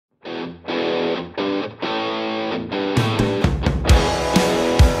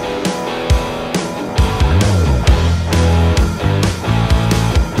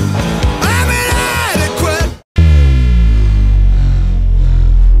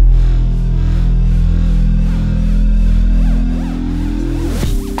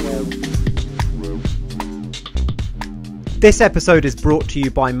This episode is brought to you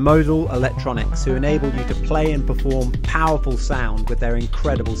by Modal Electronics, who enable you to play and perform powerful sound with their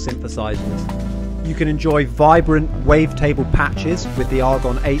incredible synthesizers. You can enjoy vibrant wavetable patches with the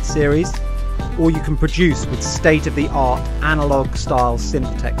Argon 8 series, or you can produce with state-of-the-art analog-style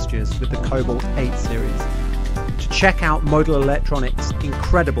synth textures with the Cobalt 8 series. To check out Modal Electronics'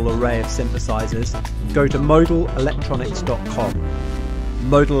 incredible array of synthesizers, go to modalelectronics.com.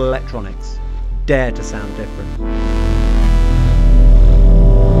 Modal Electronics. Dare to sound different.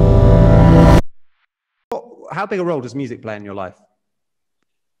 How big a role does music play in your life?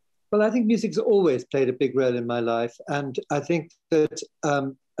 Well, I think music's always played a big role in my life. And I think that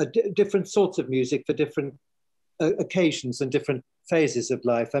different sorts of music for different occasions and different phases of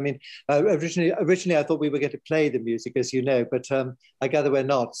life. I mean, originally I thought we were going to play the music, as you know, but I gather we're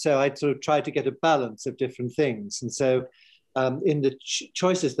not. So I sort of tried to get a balance of different things. And so in the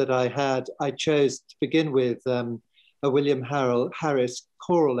choices that I had, I chose to begin with a William Harris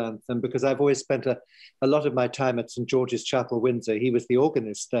choral anthem, because I've always spent a lot of my time at St. George's Chapel, Windsor. He was the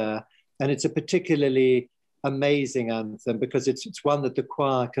organist there. And it's a particularly amazing anthem because it's one that the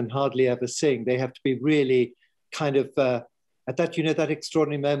choir can hardly ever sing. They have to be really kind of at that, you know, that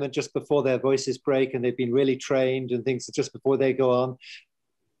extraordinary moment just before their voices break and they've been really trained and things just before they go on,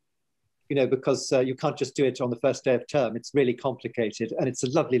 you know, because you can't just do it on the first day of term. It's really complicated. And it's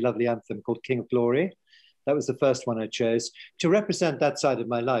a lovely, lovely anthem called King of Glory. That was the first one I chose to represent that side of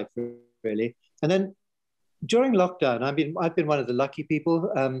my life, really. And then during lockdown, I've been one of the lucky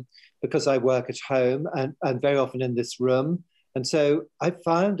people because I work at home and very often in this room. And so I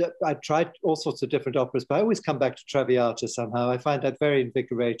found that I tried all sorts of different operas, but I always come back to Traviata somehow. I find that very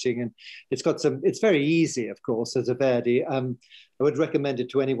invigorating, and it's very easy, of course, as a Verdi. I would recommend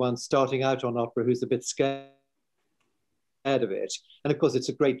it to anyone starting out on opera who's a bit scared of it. And of course, it's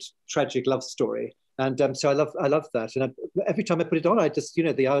a great tragic love story. And so I love that. And every time I put it on, I just, you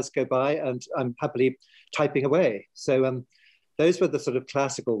know, the hours go by and I'm happily typing away. So those were the sort of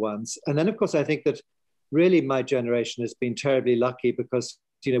classical ones. And then, of course, I think that really my generation has been terribly lucky because,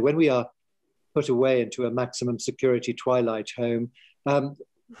 you know, when we are put away into a maximum security twilight home,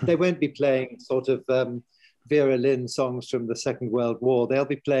 they won't be playing sort of Vera Lynn songs from the Second World War. They'll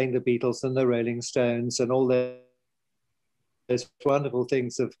be playing the Beatles and the Rolling Stones and all those wonderful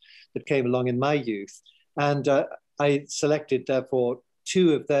things that came along in my youth. And I selected, therefore,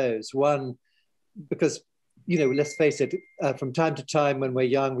 two of those. One, because, you know, let's face it, from time to time when we're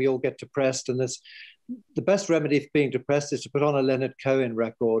young, we all get depressed, and the best remedy for being depressed is to put on a Leonard Cohen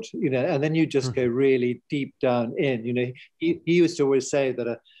record, you know, and then you just go really deep down in. You know, he used to always say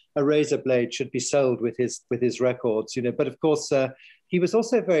that a razor blade should be sold with his records, you know. But of course, he was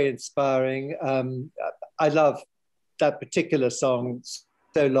also very inspiring. I love that particular song,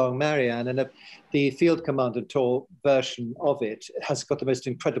 So Long Marianne, and the Field Commandant Tour version of it has got the most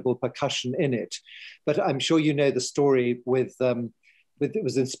incredible percussion in it. But I'm sure you know the story with it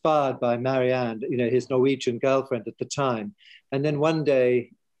was inspired by Marianne, you know, his Norwegian girlfriend at the time. And then one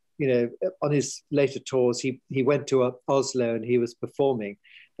day, you know, on his later tours, he went to Oslo and he was performing.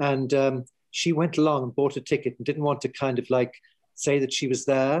 And she went along and bought a ticket and didn't want to kind of like say that she was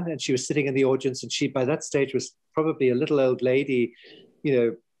there. And she was sitting in the audience, and she, by that stage, was probably a little old lady, you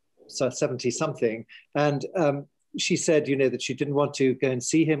know, 70 something. And she said, you know, that she didn't want to go and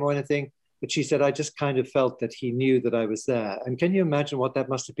see him or anything. But she said, I just kind of felt that he knew that I was there. And can you imagine what that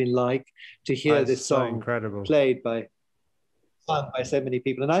must have been like to hear this song played by so many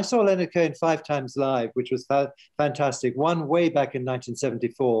people? And I saw Leonard Cohen 5 times live, which was fantastic. One way back in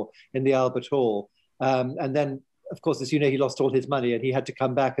 1974 in the Albert Hall. And then, of course, as you know, he lost all his money and he had to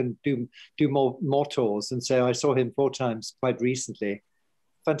come back and do more tours. And so I saw him 4 times quite recently.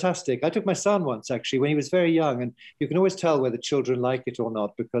 Fantastic. I took my son once, actually, when he was very young, and you can always tell whether children like it or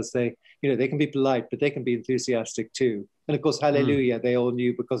not because they, you know, they can be polite, but they can be enthusiastic too. And of course, Hallelujah, they all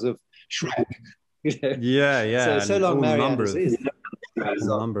knew because of Shrek. You know? Yeah. So Long Marianne is a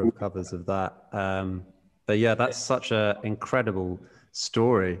number of covers of that. But yeah, that's such an incredible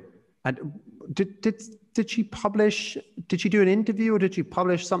story. And did she publish? Did she do an interview, or did she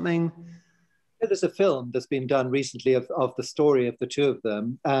publish something? There's a film that's been done recently of the story of the two of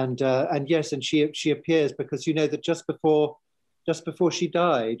them, and yes, and she appears because, you know, that just before she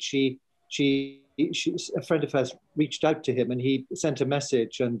died, she a friend of hers reached out to him and he sent a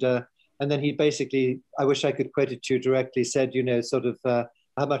message, and then he basically, I wish I could quote it to you directly, said, you know, sort of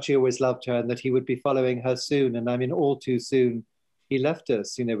how much he always loved her and that he would be following her soon. And I mean, all too soon, he left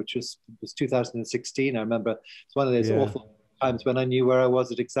us, you know, which was 2016. I remember it's one of those awful times when I knew where I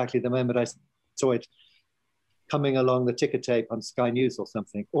was at exactly the moment I saw it coming along the ticker tape on Sky News or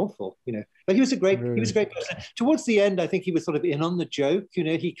something. Awful, you know. But he was a great person. Towards the end, I think he was sort of in on the joke. You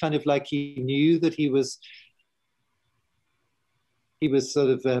know, he kind of like he knew that he was sort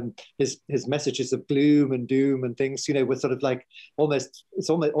of his messages of gloom and doom and things, you know, were sort of like almost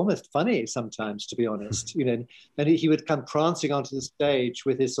funny sometimes, to be honest, you know. And he would come prancing onto the stage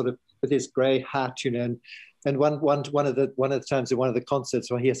with his grey hat, you know, and one of the times in one of the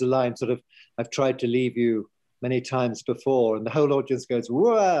concerts where he has a line sort of, "I've tried to leave you many times before," and the whole audience goes,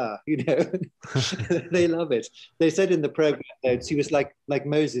 "Whoa," you know. They love it. They said in the program notes he was like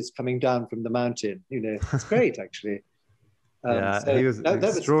Moses coming down from the mountain, you know. It's great, actually. So he was an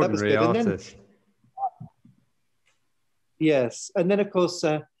extraordinary artist. Yes, and then of course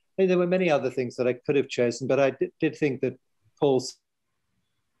there were many other things that I could have chosen, but I did think that Paul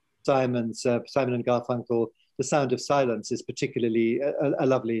Simon's Simon and Garfunkel, "The Sound of Silence," is particularly a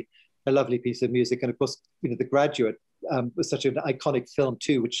lovely piece of music, and of course, you know, The Graduate was such an iconic film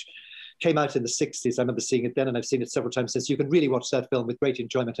too, which came out in the 60s. I remember seeing it then, and I've seen it several times since. You can really watch that film with great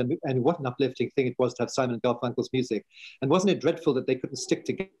enjoyment. And what an uplifting thing it was to have Simon and Garfunkel's music. And wasn't it dreadful that they couldn't stick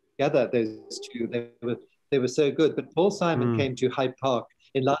together, those two? They were so good. But Paul Simon came to Hyde Park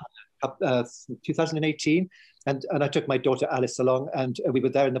in London, 2018. And I took my daughter Alice along, and we were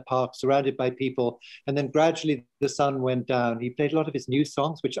there in the park, surrounded by people. And then gradually the sun went down. He played a lot of his new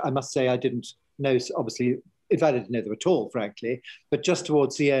songs, which I must say I didn't know, obviously. In fact, I didn't know them at all, frankly. But just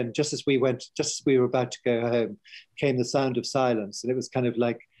towards the end, just as we were about to go home, came The Sound of Silence. And it was kind of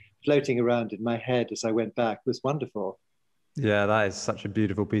like floating around in my head as I went back. It was wonderful. Yeah, that is such a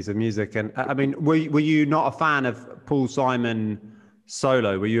beautiful piece of music. And I mean, were you not a fan of Paul Simon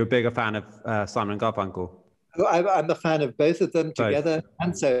solo? Were you a bigger fan of Simon and Garfunkel? I'm a fan of both of them together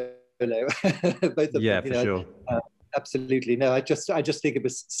and solo. Both of them, yeah, for sure. Absolutely. No, I just think it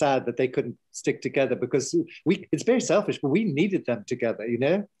was sad that they couldn't stick together, because it's very selfish, but we needed them together, you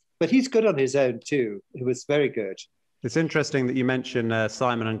know. But he's good on his own too. He was very good. It's interesting that you mention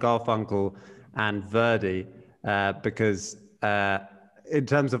Simon and Garfunkel and Verdi, because in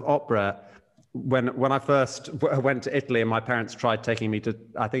terms of opera, when I first went to Italy and my parents tried taking me to,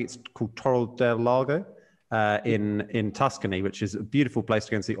 I think it's called Torre del Lago in Tuscany, which is a beautiful place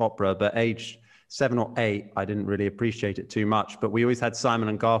to go and see opera, but aged 7 or 8, I didn't really appreciate it too much, but we always had Simon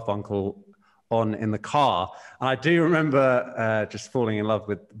and Garfunkel on in the car. And I do remember just falling in love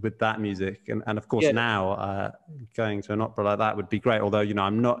with that music. And of course, now going to an opera like that would be great. Although, you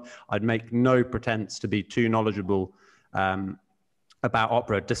know, I'd make no pretense to be too knowledgeable about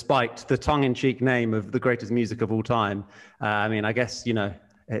opera, despite the tongue-in-cheek name of the greatest music of all time. I mean, I guess, you know,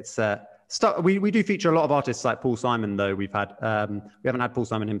 it's... we do feature a lot of artists like Paul Simon, though. We haven't had Paul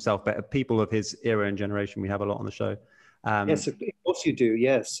Simon himself, but people of his era and generation, we have a lot on the show. Yes, of course you do.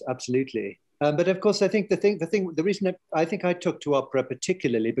 Yes, absolutely. But of course, I think the reason I think I took to opera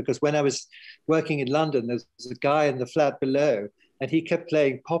particularly, because when I was working in London, there was a guy in the flat below, and he kept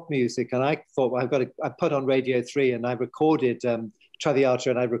playing pop music, and I thought, well, I put on Radio 3, and I recorded Traviata,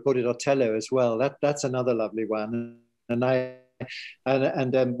 and I recorded Otello as well. That's another lovely one, and I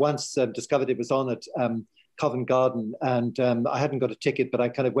once discovered it was on at Covent Garden, and I hadn't got a ticket, but I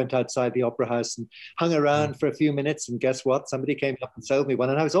kind of went outside the opera house and hung around for a few minutes, and guess what? Somebody came up and sold me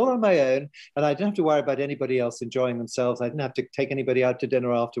one, and I was all on my own, and I didn't have to worry about anybody else enjoying themselves. I didn't have to take anybody out to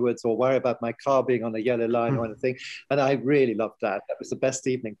dinner afterwards or worry about my car being on a yellow line or anything, and I really loved that. That was the best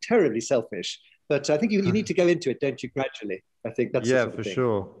evening. Terribly selfish, but I think you need to go into it, don't you, gradually? I think that's for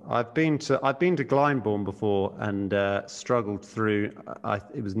sure. I've been to Glyndebourne before and struggled through.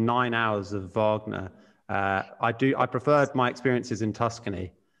 It was 9 hours of Wagner. I preferred my experiences in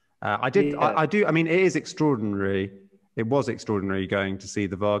Tuscany. I do. I mean, it is extraordinary. It was extraordinary going to see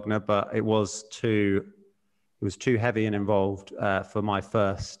the Wagner, but it was too heavy and involved for my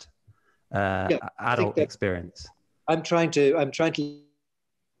first adult experience. I'm trying to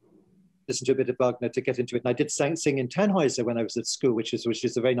listen to a bit of Wagner to get into it. And I did sing in Tannhäuser when I was at school, which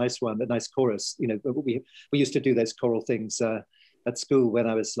is a very nice one, a nice chorus. You know, we used to do those choral things at school when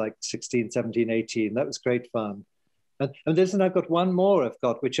I was like 16, 17, 18. That was great fun. And I've got one more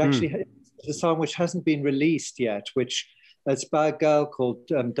which actually is a song which hasn't been released yet, which it's by a girl called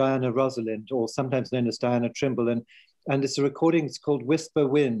Diana Rosalind, or sometimes known as Diana Trimble. And it's a recording, it's called Whisper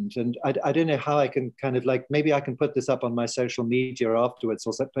Wind. And I don't know how I can kind of like, maybe I can put this up on my social media afterwards,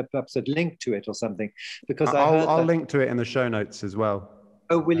 or perhaps a link to it or something. Because I'll link to it in the show notes as well.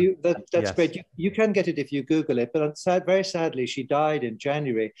 Oh, will you? That's yes. Great. You can get it if you Google it. But very sadly, she died in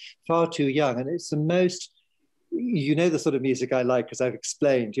January, far too young. And it's the most, you know, the sort of music I like, because I've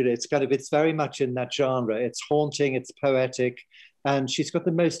explained, you know, it's very much in that genre. It's haunting, it's poetic, and she's got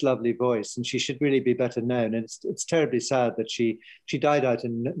the most lovely voice, and she should really be better known. And it's terribly sad that she died out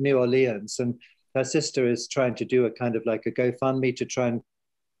in New Orleans, and her sister is trying to do a kind of like a GoFundMe to try and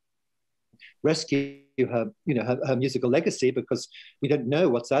rescue her, her musical legacy, because we don't know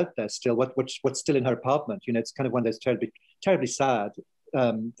what's out there still, what's still in her apartment. It's kind of one of those terribly sad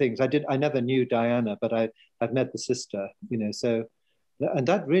things. I never knew Diana, but I've met the sister. So. And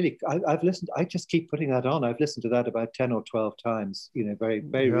that really, I've listened. I just keep putting that on. I've listened to that about 10 or 12 times. Very,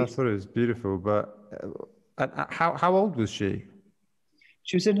 very. Yeah, I thought it was beautiful. But how old was she?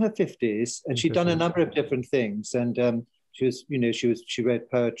 She was in her 50s, and she'd done a number of different things. And she was, she read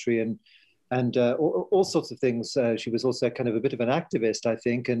poetry and all sorts of things. She was also kind of a bit of an activist, I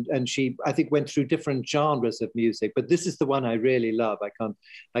think, and she, I think, went through different genres of music. But this is the one I really love. I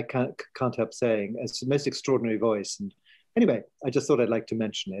can't help saying it's the most extraordinary voice. And anyway, I just thought I'd like to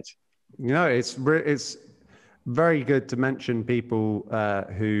mention it. It's very good to mention people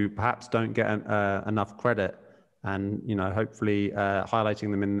who perhaps don't get enough credit, and hopefully highlighting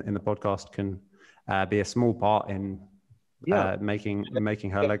them in the podcast can be a small part in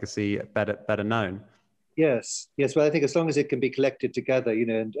making her legacy better known. Yes. Well, I think as long as it can be collected together,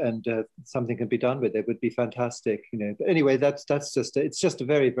 and something can be done with it, would be fantastic. But anyway, it's just a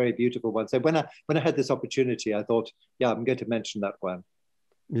very, very beautiful one. So when I had this opportunity, I thought, I'm going to mention that one.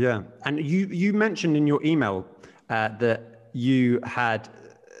 Yeah, and you mentioned in your email that you had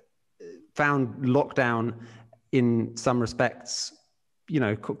found lockdown in some respects,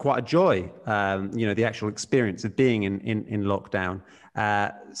 quite a joy. The actual experience of being in lockdown.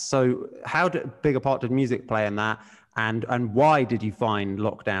 So how big a part did music play in that, and why did you find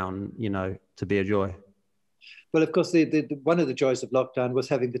lockdown, to be a joy? Well, of course, the one of the joys of lockdown was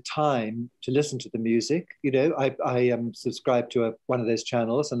having the time to listen to the music. I am subscribed to one of those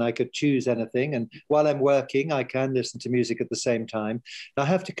channels, and I could choose anything. And while I'm working, I can listen to music at the same time. I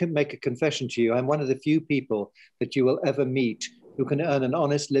have to make a confession to you. I'm one of the few people that you will ever meet who can earn an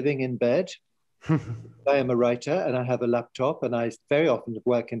honest living in bed. I am a writer, and I have a laptop, and I very often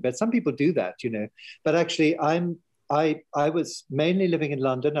work in bed. Some people do that, but actually I was mainly living in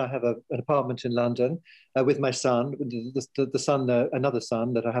London. I have an apartment in London with my son, the son, another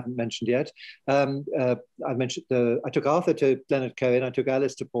son that I haven't mentioned yet. I took Arthur to Leonard Cohen. I took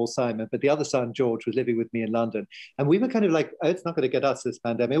Alice to Paul Simon, but the other son, George, was living with me in London. And we were kind of like, it's not going to get us, this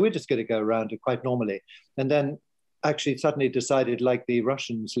pandemic. We're just going to go around it quite normally. And then actually suddenly decided, like the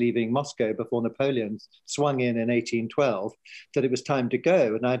Russians leaving Moscow before Napoleon swung in 1812, that it was time to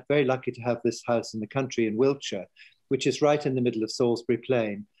go. And I'm very lucky to have this house in the country in Wiltshire, which is right in the middle of Salisbury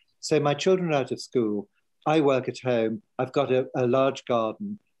Plain. So my children are out of school. I work at home. I've got a large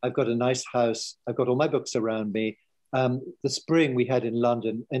garden. I've got a nice house. I've got all my books around me. The spring we had in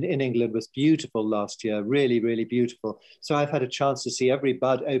London and in England was beautiful last year, really, really beautiful. So I've had a chance to see every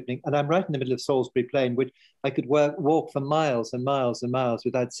bud opening, and I'm right in the middle of Salisbury Plain, which I could walk for miles and miles and miles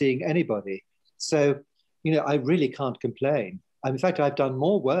without seeing anybody. So, I really can't complain. In fact, I've done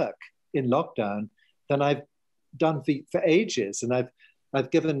more work in lockdown than I've done for ages. And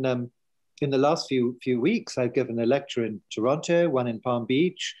I've given, in the last few weeks, I've given a lecture in Toronto, one in Palm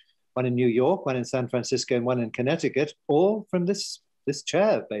Beach, one in New York, one in San Francisco, and one in Connecticut, all from this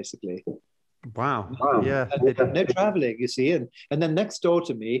chair, basically. Wow. Yeah. No traveling, you see. And then next door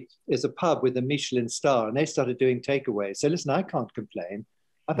to me is a pub with a Michelin star, and they started doing takeaways. So listen, I can't complain.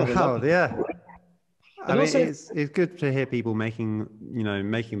 I've had yeah. I mean, it's good to hear people making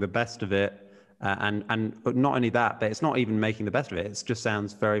the best of it. And not only that, but it's not even making the best of it. It just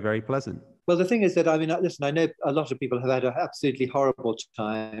sounds very, very pleasant. Well, the thing is that, listen, I know a lot of people have had an absolutely horrible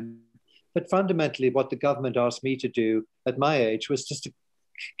time, but fundamentally what the government asked me to do at my age was just to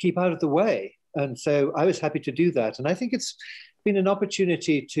keep out of the way. And so I was happy to do that. And I think it's been an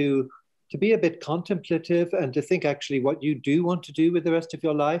opportunity to be a bit contemplative and to think actually what you do want to do with the rest of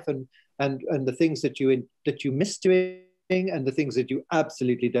your life, and the things that you miss doing, and the things that you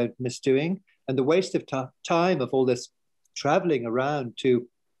absolutely don't miss doing, and the waste of time of all this traveling around to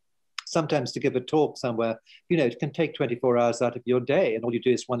sometimes to give a talk somewhere. It can take 24 hours out of your day, and all you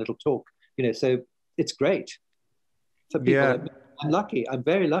do is one little talk. So it's great for people. Yeah. I'm lucky. I'm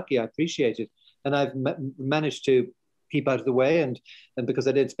very lucky. I appreciate it, and I've managed to keep out of the way. And because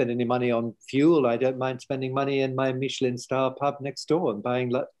I didn't spend any money on fuel, I don't mind spending money in my Michelin star pub next door and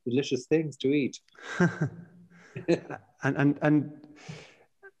buying delicious things to eat. and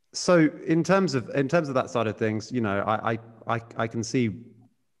so in terms of that side of things, I can see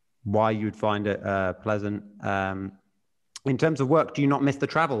why you'd find it pleasant. In terms of work, do you not miss the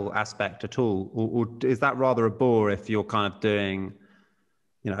travel aspect at all, or is that rather a bore if you're kind of doing,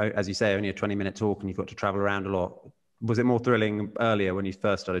 as you say, only a 20-minute talk and you've got to travel around a lot? was it more thrilling earlier when you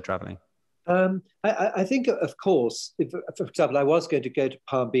first started traveling? I think, of course, if, for example, I was going to go to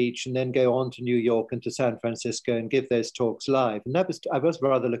Palm Beach and then go on to New York and to San Francisco and give those talks live. And I was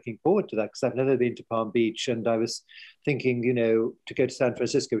rather looking forward to that because I've never been to Palm Beach. And I was thinking, to go to San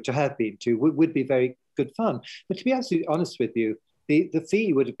Francisco, which I have been to, would be very good fun. But to be absolutely honest with you, the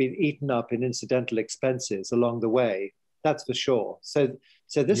fee would have been eaten up in incidental expenses along the way. That's for sure. So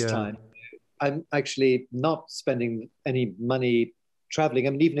this time, I'm actually not spending any money traveling. I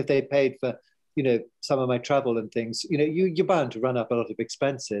mean, even if they paid for, some of my travel and things, you're bound to run up a lot of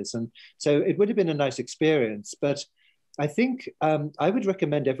expenses. And so it would have been a nice experience. But I think I would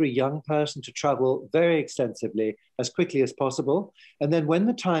recommend every young person to travel very extensively as quickly as possible. And then when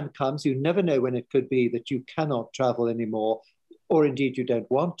the time comes, you never know when it could be that you cannot travel anymore, or indeed you don't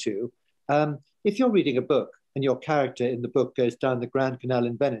want to. If you're reading a book and your character in the book goes down the Grand Canal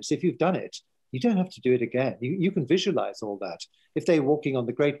in Venice, if you've done it, you don't have to do it again. You can visualize all that. If they're walking on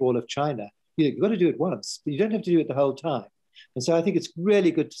the Great Wall of China, you've got to do it once, but you don't have to do it the whole time. And so I think it's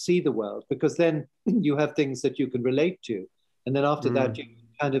really good to see the world, because then you have things that you can relate to. And then after that, you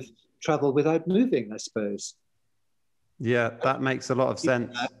kind of travel without moving, I suppose. Yeah, that makes a lot of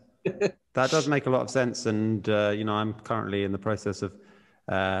sense. That does make a lot of sense. And, I'm currently in the process of,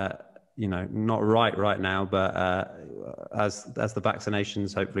 not right now, but as the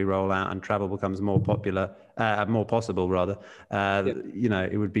vaccinations hopefully roll out and travel becomes more possible rather,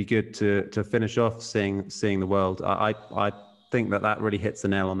 it would be good to finish off seeing the world. I think that really hits the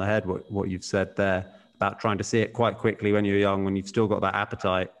nail on the head, what you've said there about trying to see it quite quickly when you're young, when you've still got that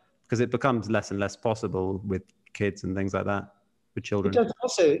appetite, because it becomes less and less possible with kids and things like that, with children. It does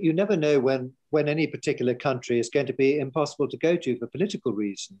also, you never know when any particular country is going to be impossible to go to for political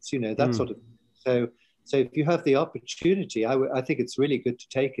reasons, that sort of. So if you have the opportunity, I think it's really good to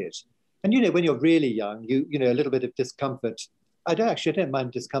take it. And when you're really young, a little bit of discomfort. I don't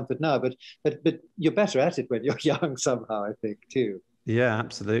mind discomfort now, but you're better at it when you're young somehow, I think, too. Yeah,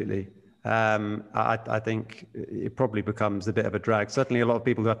 absolutely. I think it probably becomes a bit of a drag. Certainly a lot of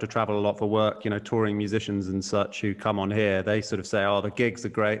people who have to travel a lot for work, touring musicians and such who come on here, they sort of say, oh, the gigs are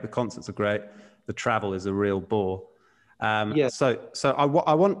great, the concerts are great, the travel is a real bore. So I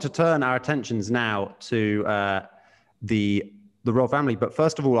want to turn our attentions now to the royal family. But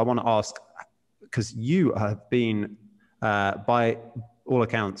first of all, I want to ask, because you have been, by all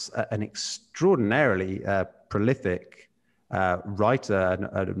accounts, an extraordinarily prolific writer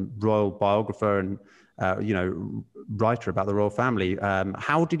and a royal biographer and writer about the royal family.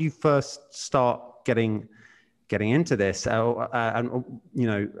 How did you first start getting into this? And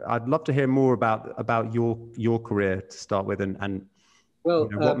I'd love to hear more about your career to start with, and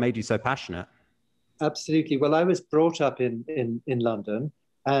what made you so passionate. Absolutely. Well, I was brought up in London,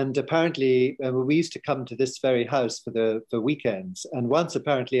 and apparently we used to come to this very house for weekends. And once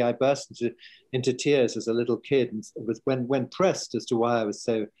apparently I burst into tears as a little kid, and it was when pressed as to why I was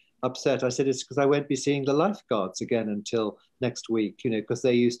so upset. I said it's because I won't be seeing the lifeguards again until next week, because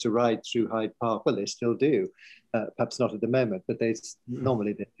they used to ride through Hyde Park. Well, they still do, perhaps not at the moment, but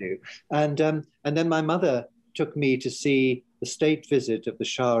normally they do. And then my mother took me to see the state visit of the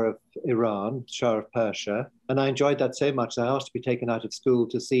Shah of Iran, Shah of Persia, and I enjoyed that so much that I asked to be taken out of school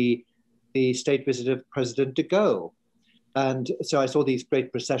to see the state visit of President de Gaulle. And so I saw these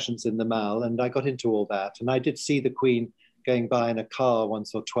great processions in the Mall, and I got into all that. And I did see the Queen going by in a car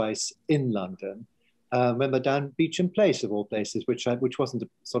once or twice in London. Remember down Beauchamp Place, of all places, which wasn't the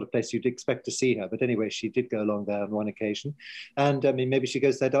sort of place you'd expect to see her. But anyway, she did go along there on one occasion. And I mean, maybe she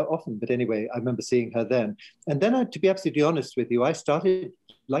goes there often. But anyway, I remember seeing her then. And then, to be absolutely honest with you, I started,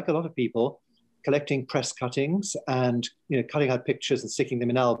 like a lot of people, collecting press cuttings and cutting out pictures and sticking them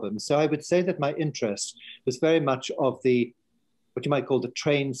in albums. So I would say that my interest was very much of the, what you might call the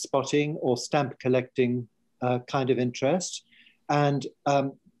train spotting or stamp collecting kind of interest. And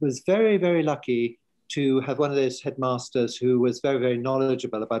was very, very lucky to have one of those headmasters who was very, very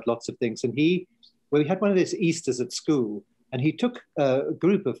knowledgeable about lots of things. And we had one of those Easters at school, and he took a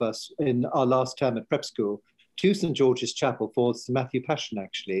group of us in our last term at prep school to St. George's Chapel for St. Matthew Passion,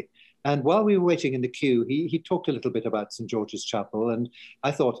 actually. And while we were waiting in the queue, he talked a little bit about St. George's Chapel. And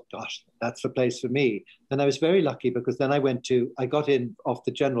I thought, gosh, that's the place for me. And I was very lucky because then I got in off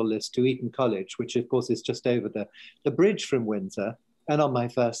the general list to Eton College, which of course is just over the bridge from Windsor. And on my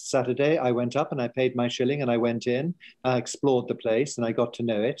first Saturday, I went up and I paid my shilling and I went in, I explored the place and I got to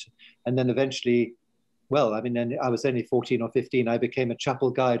know it. And then eventually, well, I mean, I was only 14 or 15. I became a chapel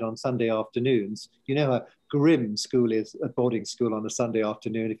guide on Sunday afternoons. You know how grim school is, a boarding school on a Sunday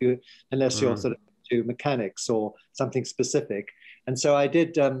afternoon, unless you're sort of to mechanics or something specific. And so I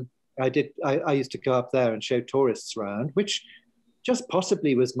did I used to go up there and show tourists around, which just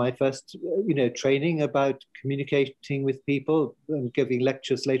possibly was my first, training about communicating with people and giving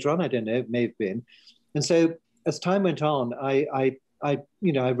lectures later on. I don't know, it may have been. And so as time went on, I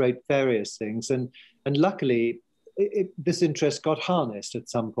wrote various things, and luckily this interest got harnessed at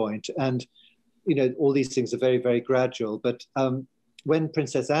some point. And all these things are very, very gradual. But when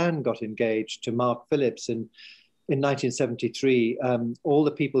Princess Anne got engaged to Mark Phillips in 1973, all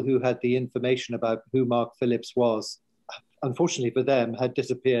the people who had the information about who Mark Phillips was, unfortunately for them, had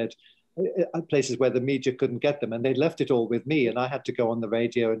disappeared at places where the media couldn't get them. And they left it all with me, and I had to go on the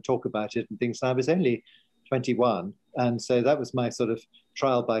radio and talk about it and things. And I was only 21. And so that was my sort of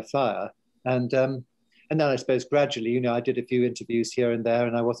trial by fire. And then I suppose gradually, I did a few interviews here and there,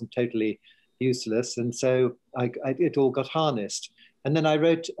 and I wasn't totally useless. And so it all got harnessed. And then I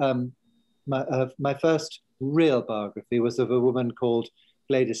wrote my first real biography was of a woman called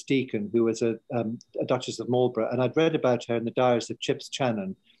Gladys Deacon, who was a Duchess of Marlborough. And I'd read about her in the diaries of Chips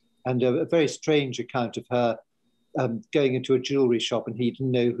Channon, and a very strange account of her going into a jewelry shop, and he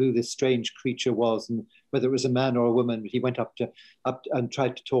didn't know who this strange creature was and whether it was a man or a woman. He went up and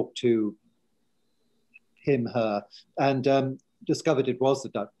tried to talk to her, and discovered it was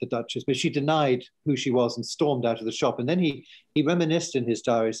the Duchess, but she denied who she was and stormed out of the shop. And then he reminisced in his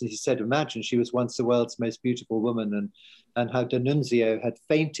diaries, and he said, imagine she was once the world's most beautiful woman, and how D'Annunzio had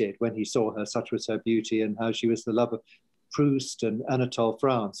fainted when he saw her, such was her beauty, and how she was the love of Proust and Anatole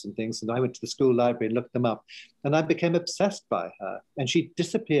France and things. And I went to the school library and looked them up, and I became obsessed by her. And she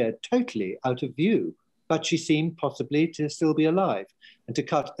disappeared totally out of view, but she seemed possibly to still be alive. And to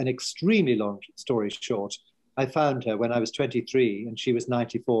cut an extremely long story short, I found her when I was 23 and she was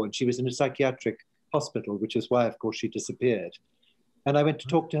 94, and she was in a psychiatric hospital, which is why, of course, she disappeared. And I went to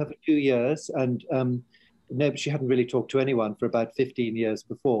talk to her for 2 years, and no, she hadn't really talked to anyone for about 15 years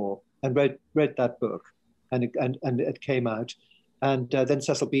before, and read that book, and it came out. And then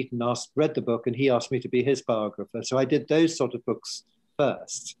Cecil Beaton read the book, and he asked me to be his biographer. So I did those sort of books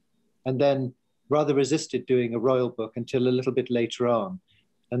first, and then rather resisted doing a royal book until a little bit later on.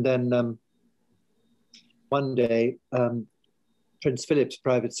 And then one day, Prince Philip's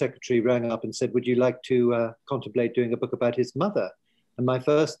private secretary rang up and said, would you like to contemplate doing a book about his mother? And my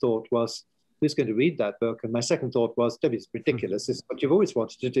first thought was, who's going to read that book? And my second thought was, Debbie's ridiculous. This is what you've always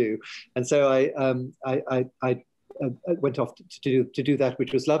wanted to do. And so I went off to do that,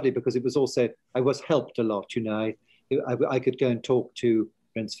 which was lovely, because it was also, I was helped a lot. I could go and talk to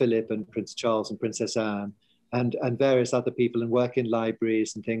Prince Philip and Prince Charles and Princess Anne and various other people, and work in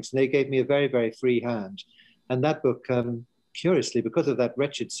libraries and things. And they gave me a very, very free hand. And that book, curiously, because of that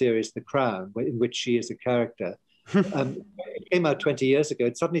wretched series, The Crown, in which she is a character, it came out 20 years ago.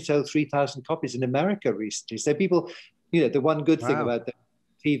 It suddenly sold 3,000 copies in America recently. So people, the one good thing about the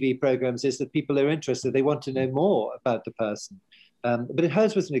TV programs is that people are interested. They want to know more about the person. But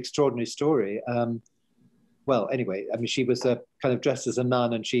hers was an extraordinary story. Well, anyway, I mean, she was kind of dressed as a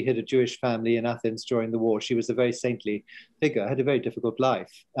nun, and she hid a Jewish family in Athens during the war. She was a very saintly figure, had a very difficult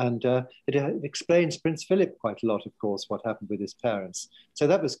life. And it explains Prince Philip quite a lot, of course, what happened with his parents. So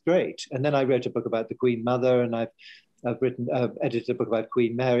that was great. And then I wrote a book about the Queen Mother, and I've edited a book about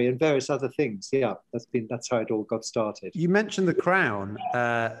Queen Mary and various other things. Yeah, that's how it all got started. You mentioned The Crown,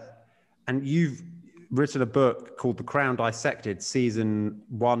 and you've written a book called The Crown Dissected, season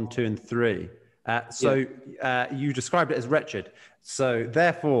 1, 2, and 3. You described it as wretched. So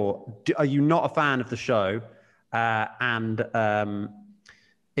therefore, are you not a fan of the show? And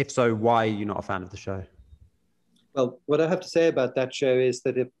if so, why are you not a fan of the show? Well, what I have to say about that show is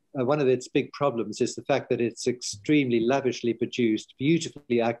that one of its big problems is the fact that it's extremely lavishly produced,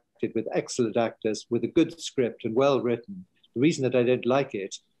 beautifully acted, with excellent actors, with a good script and well written. The reason that I don't like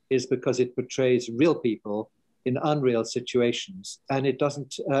it is because it portrays real people in unreal situations, and it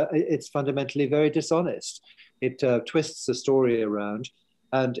doesn't, it's fundamentally very dishonest. It twists the story around.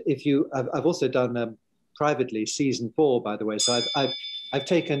 And I've also done privately season 4, by the way. So I've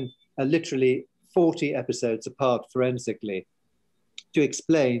taken literally 40 episodes apart forensically to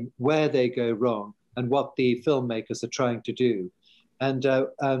explain where they go wrong and what the filmmakers are trying to do. And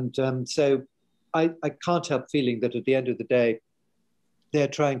so I can't help feeling that at the end of the day, they're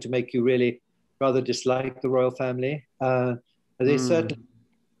trying to make you really rather dislike the royal family. They certainly,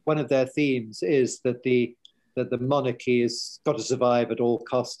 one of their themes is that the monarchy has got to survive at all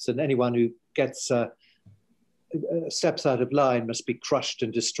costs, and anyone who gets steps out of line must be crushed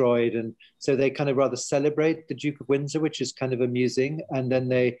and destroyed. And so they kind of rather celebrate the Duke of Windsor, which is kind of amusing, and then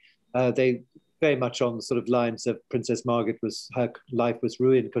they very much on the sort of lines of Princess Margaret her life was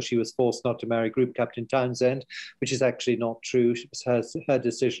ruined because she was forced not to marry Group Captain Townsend, which is actually not true. It was her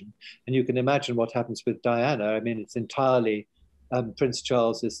decision. And you can imagine what happens with Diana. I mean, it's entirely Prince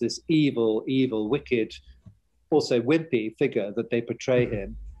Charles is this evil, evil, wicked, also wimpy figure that they portray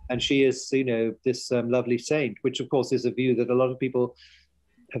him. And she is, this lovely saint, which of course is a view that a lot of people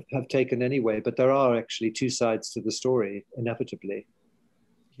have taken anyway. But there are actually two sides to the story, inevitably.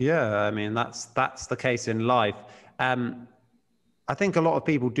 Yeah, I mean, that's the case in life. I think a lot of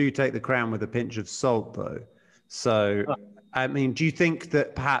people do take the crown with a pinch of salt, though. So, I mean, do you think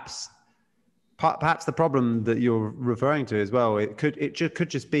that perhaps the problem that you're referring to as well, it could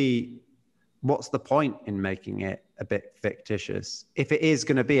just be, what's the point in making it a bit fictitious? If it is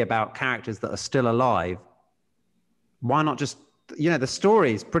going to be about characters that are still alive, why not just, the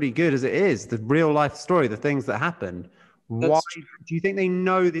story is pretty good as it is, the real life story, the things that happened. Why do you think they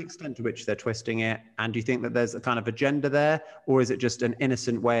know the extent to which they're twisting it? And do you think that there's a kind of agenda there, or is it just an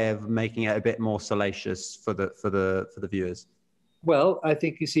innocent way of making it a bit more salacious for the viewers? Well, I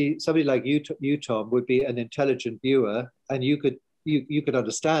think, you see, somebody like you, Tom, would be an intelligent viewer, and you could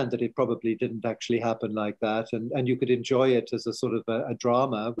understand that it probably didn't actually happen like that, and you could enjoy it as a sort of a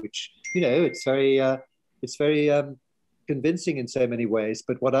drama, which it's very convincing in so many ways.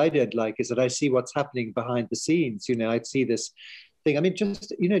 But what I did like is that I see what's happening behind the scenes. I'd see this thing. I mean,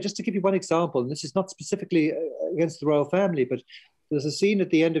 just to give you one example, and this is not specifically against the royal family, but there's a scene at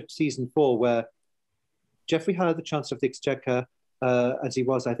the end of season 4 where Geoffrey Howe, the Chancellor of the Exchequer, as he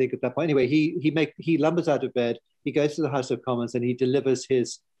was, I think, at that point. Anyway, he lumbers out of bed. He goes to the House of Commons and he delivers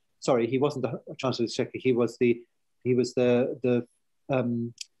his. Sorry, he wasn't the Chancellor of the Exchequer. He was the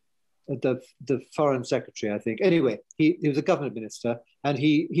Foreign Secretary, I think. Anyway, he was a government minister, and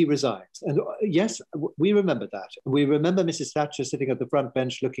he resigns. And yes, we remember that. We remember Mrs. Thatcher sitting at the front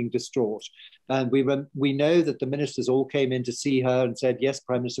bench looking distraught. And we know that the ministers all came in to see her and said, yes,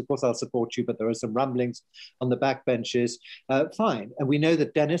 Prime Minister, of course I'll support you, but there are some rumblings on the back benches. Fine. And we know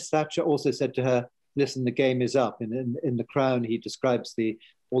that Dennis Thatcher also said to her, listen, the game is up. In The Crown, he describes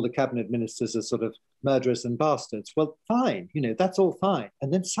all the cabinet ministers as sort of murderers and bastards. Well, fine, that's all fine.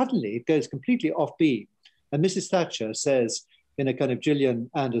 And then suddenly it goes completely off beam. And Mrs. Thatcher says in a kind of Gillian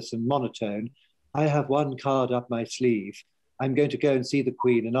Anderson monotone, I have one card up my sleeve. I'm going to go and see the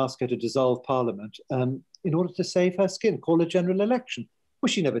Queen and ask her to dissolve Parliament in order to save her skin, call a general election. Well,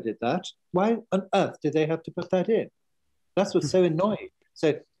 she never did that. Why on earth did they have to put that in? That's what's so annoying.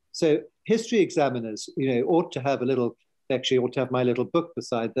 So history examiners, ought to have actually ought to have my little book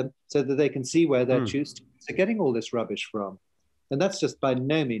beside them so that they can see where they're getting all this rubbish from. And that's just by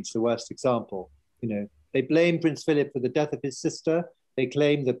no means the worst example. They blame Prince Philip for the death of his sister. They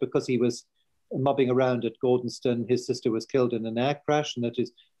claim that because he was mobbing around at Gordonston, his sister was killed in an air crash, and that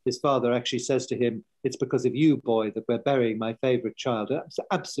his father actually says to him, it's because of you, boy, that we're burying my favorite child. It's an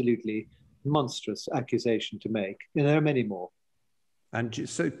absolutely monstrous accusation to make. And there are many more. And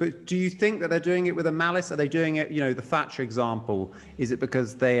so, but do you think that they're doing it with a malice? Are they doing it, the Thatcher example, is it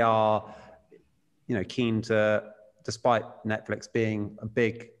because they are, keen to, despite Netflix being a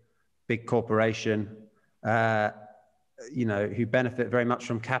big corporation, who benefit very much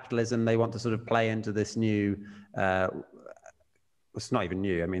from capitalism, they want to sort of play into this new, it's not even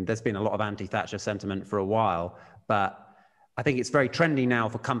new. I mean, there's been a lot of anti-Thatcher sentiment for a while, but I think it's very trendy now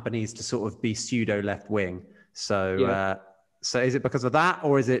for companies to sort of be pseudo left wing. So, yeah. So is it because of that,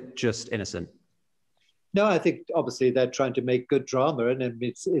 or is it just innocent? No, I think obviously they're trying to make good drama, and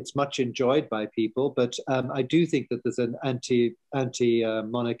it's much enjoyed by people. But I do think that there's an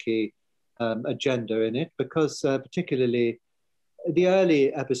anti-monarchy agenda in it, because particularly the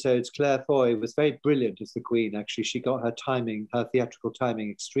early episodes, Claire Foy was very brilliant as the Queen. Actually, she got her theatrical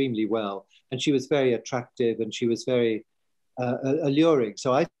timing extremely well, and she was very attractive, and she was very alluring.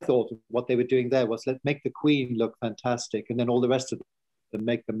 So I thought what they were doing there was, let's make the Queen look fantastic, and then all the rest of them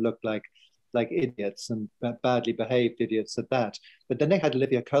make them look like idiots, and badly behaved idiots at that. But then they had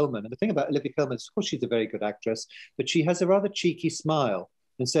Olivia Colman, and the thing about Olivia Colman is, of course, she's a very good actress, but she has a rather cheeky smile.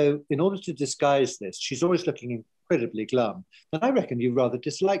 And so in order to disguise this, she's always looking incredibly glum. And I reckon you rather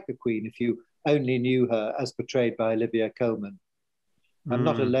dislike the Queen if you only knew her as portrayed by Olivia Colman. I'm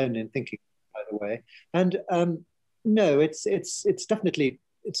not alone in thinking, by the way. And no, it's definitely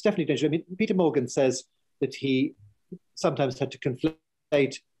dangerous. I mean, Peter Morgan says that he sometimes had to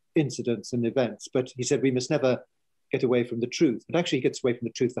conflate incidents and events, but he said we must never get away from the truth. But actually, he gets away from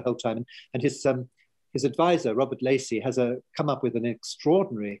the truth the whole time. And his advisor, Robert Lacey, has come up with an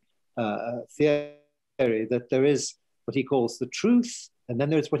extraordinary theory that there is what he calls the truth, and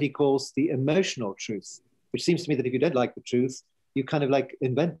then there's what he calls the emotional truth, which seems to me that if you don't like the truth, you kind of like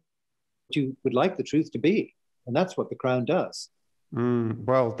invent you would like the truth to be. And that's what the Crown does.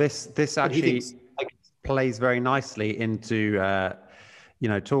 Well, this actually plays very nicely into,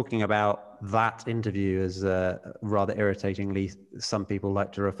 talking about that interview as rather irritatingly, some people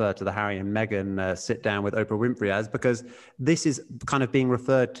like to refer to the Harry and Meghan sit down with Oprah Winfrey as, because this is kind of being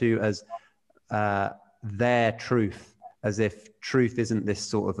referred to as their truth, as if truth isn't this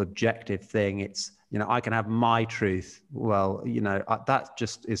sort of objective thing. It's, I can have my truth. Well, that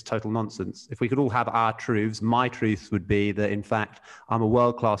just is total nonsense. If we could all have our truths, my truth would be that, in fact, I'm a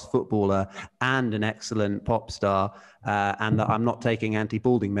world-class footballer and an excellent pop star, and that I'm not taking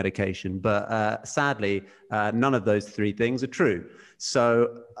anti-balding medication. But sadly, none of those three things are true.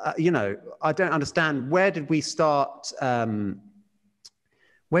 So, I don't understand. Where did we start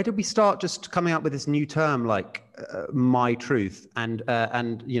just coming up with this new term like my truth?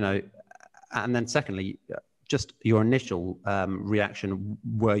 And then secondly, just your initial reaction.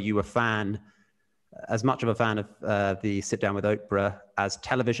 Were you as much of a fan of the sit down with Oprah as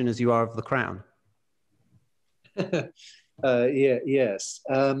television as you are of The Crown? Yes.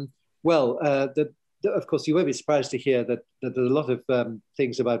 Of course, you won't be surprised to hear that there are a lot of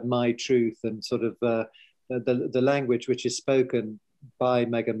things about my truth and sort of the language which is spoken by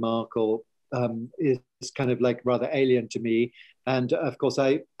Meghan Markle is kind of like rather alien to me. And of course,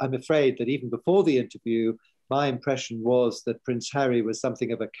 I'm afraid that even before the interview, my impression was that Prince Harry was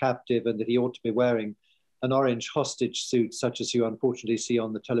something of a captive and that he ought to be wearing an orange hostage suit, such as you unfortunately see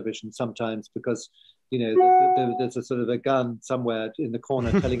on the television sometimes, because, there's a sort of a gun somewhere in the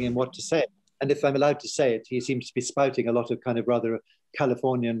corner telling him what to say. And if I'm allowed to say it, he seems to be spouting a lot of kind of rather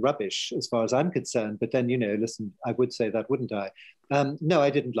Californian rubbish as far as I'm concerned. But then, listen, I would say that, wouldn't I? No, I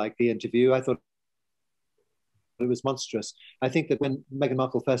didn't like the interview. I thought it was monstrous. I think that when Meghan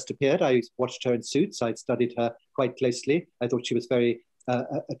Markle first appeared, I watched her in Suits. I'd studied her quite closely. I thought she was very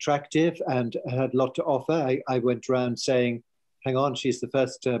attractive and had a lot to offer. I went around saying, hang on, she's the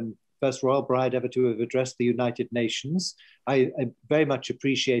first royal bride ever to have addressed the United Nations. I very much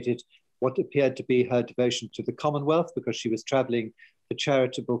appreciated what appeared to be her devotion to the Commonwealth, because she was traveling for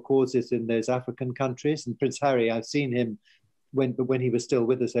charitable causes in those African countries. And Prince Harry, I've seen him when he was still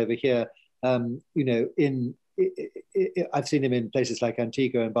with us over here, I've seen him in places like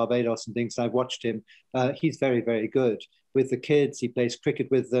Antigua and Barbados and things. I've watched him. He's very, very good with the kids. He plays cricket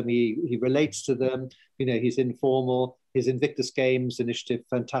with them. He relates to them. He's informal. His Invictus Games initiative,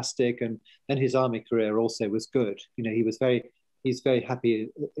 fantastic. And his army career also was good. He's very happy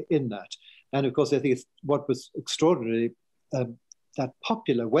in that. And of course, I think what was extraordinary, that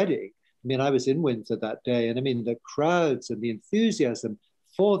popular wedding. I mean, I was in Windsor that day, and I mean, the crowds and the enthusiasm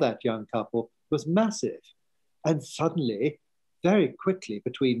for that young couple was massive. And suddenly, very quickly,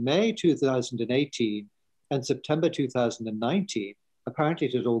 between May 2018 and September 2019, apparently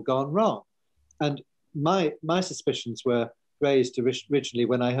it had all gone wrong. And my suspicions were raised originally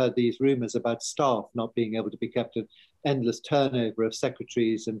when I heard these rumors about staff not being able to be kept, an endless turnover of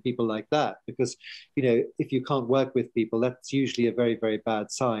secretaries and people like that. Because, if you can't work with people, that's usually a very, very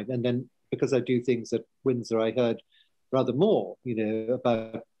bad sign. And then because I do things at Windsor, I heard rather more,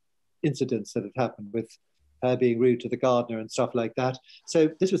 about incidents that had happened with her being rude to the gardener and stuff like that. So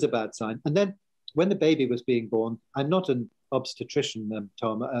this was a bad sign. And then when the baby was being born, I'm not an obstetrician,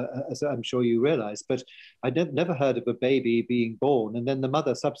 Tom, as I'm sure you realize, but I never heard of a baby being born and then the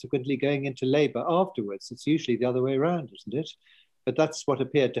mother subsequently going into labor afterwards. It's usually the other way around, isn't it? But that's what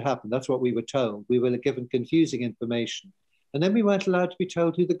appeared to happen. That's what we were told. We were given confusing information. And then we weren't allowed to be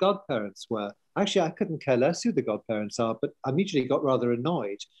told who the godparents were. Actually, I couldn't care less who the godparents are, but I immediately got rather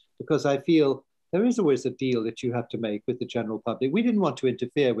annoyed because I feel there is always a deal that you have to make with the general public. We didn't want to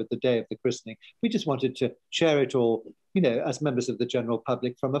interfere with the day of the christening. We just wanted to share it all, as members of the general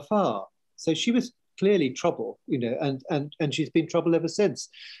public from afar. So she was clearly trouble, and she's been trouble ever since.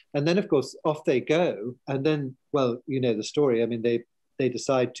 And then, of course, off they go. And then, well, the story. I mean, they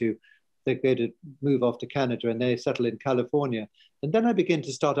decide they're going to move off to Canada and they settle in California. And then I begin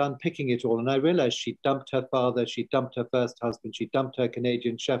to start unpicking it all. And I realized she dumped her father, she dumped her first husband, she dumped her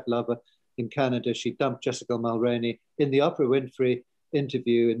Canadian chef lover in Canada, she dumped Jessica Mulroney. In the Oprah Winfrey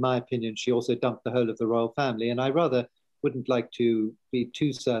interview, in my opinion, she also dumped the whole of the royal family. And I rather wouldn't like to be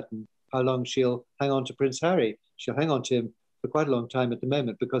too certain how long she'll hang on to Prince Harry. She'll hang on to him for quite a long time at the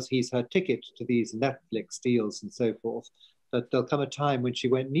moment because he's her ticket to these Netflix deals and so forth. But there'll come a time when she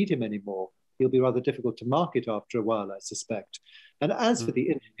won't need him anymore. He'll be rather difficult to market after a while, I suspect. And as for the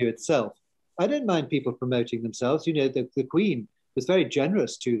interview itself, I don't mind people promoting themselves. The Queen was very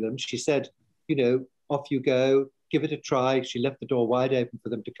generous to them. She said, off you go, give it a try. She left the door wide open for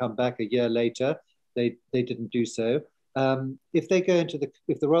them to come back a year later. They didn't do so. If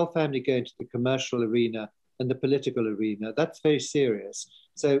the royal family go into the commercial arena and the political arena, that's very serious.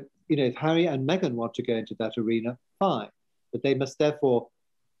 So, if Harry and Meghan want to go into that arena, fine, but they must therefore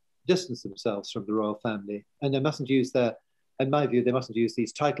distance themselves from the royal family, and they mustn't use in my view, they mustn't use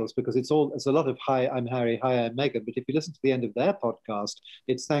these titles because it's a lot of "Hi, I'm Harry," "Hi, I'm Meghan." But if you listen to the end of their podcast,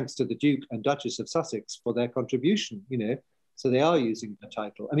 it's thanks to the Duke and Duchess of Sussex for their contribution. So they are using the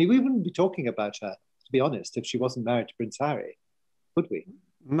title. I mean, we wouldn't be talking about her, to be honest, if she wasn't married to Prince Harry, would we?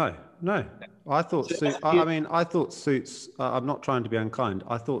 No, no. I thought Suits. I mean, I thought Suits. I'm not trying to be unkind.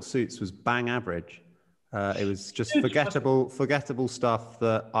 I thought Suits was bang average. It was just forgettable stuff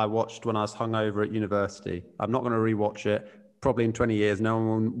that I watched when I was hungover at university. I'm not going to rewatch it. Probably in 20 years, no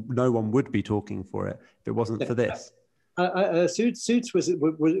one would be talking for it if it wasn't for this. Suits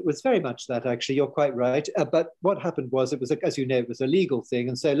was very much that, actually. You're quite right. But what happened was, it was, as you know, it was a legal thing.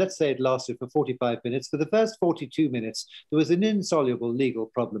 And so let's say it lasted for 45 minutes. For the first 42 minutes, there was an insoluble legal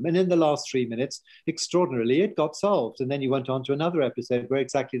problem. And in the last 3 minutes, extraordinarily, it got solved. And then you went on to another episode where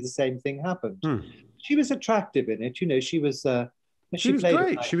exactly the same thing happened. She was attractive in it. She was... she was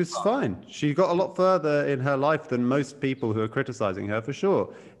great. She was fine. She got a lot further in her life than most people who are criticizing her, for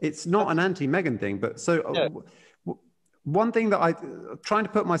sure. It's not an anti-Meghan thing, but so... No. One thing that trying to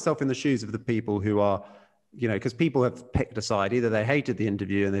put myself in the shoes of the people who are, because people have picked a side. Either they hated the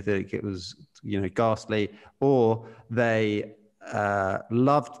interview and they think it was, ghastly, or they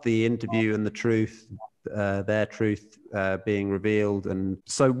loved the interview and the truth, their truth being revealed. And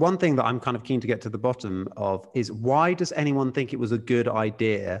so one thing that I'm kind of keen to get to the bottom of is, why does anyone think it was a good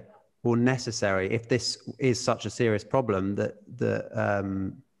idea or necessary, if this is such a serious problem, that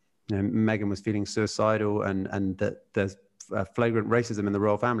Meghan was feeling suicidal and that there's flagrant racism in the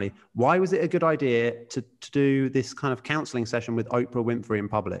royal family? Why was it a good idea to do this kind of counselling session with Oprah Winfrey in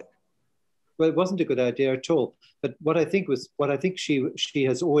public? Well, it wasn't a good idea at all. But what I think she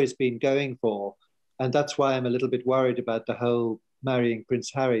has always been going for, and that's why I'm a little bit worried about the whole marrying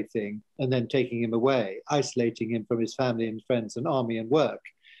Prince Harry thing and then taking him away, isolating him from his family and friends and army and work,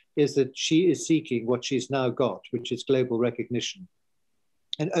 is that she is seeking what she's now got, which is global recognition.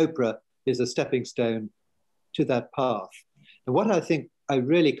 And Oprah is a stepping stone to that path. And what I think I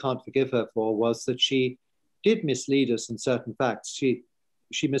really can't forgive her for was that she did mislead us in certain facts. She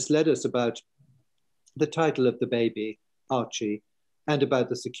misled us about the title of the baby, Archie, and about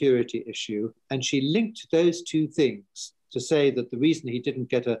the security issue. And she linked those two things to say that the reason he didn't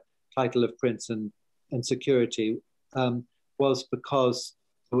get a title of prince and security was because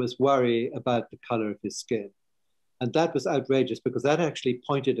there was worry about the color of his skin. And that was outrageous, because that actually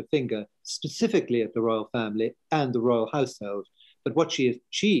pointed a finger specifically at the royal family and the royal household. But what she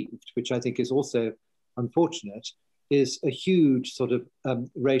achieved, which I think is also unfortunate, is a huge sort of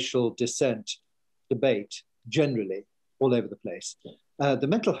racial dissent debate generally all over the place. The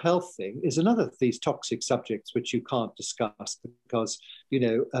mental health thing is another of these toxic subjects which you can't discuss, because,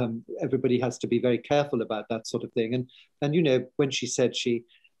 everybody has to be very careful about that sort of thing. And when she said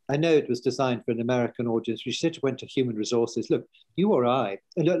I know it was designed for an American audience. She said, went to human resources. Look, you or I,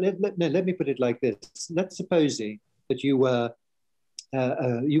 and let me put it like this. Let's suppose that you were,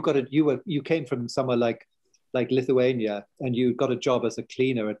 you came from somewhere like Lithuania, and you got a job as a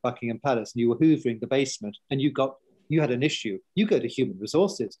cleaner at Buckingham Palace, and you were hoovering the basement, and you had an issue. You go to human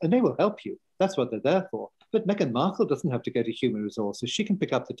resources, and they will help you. That's what they're there for. But Meghan Markle doesn't have to go to human resources. She can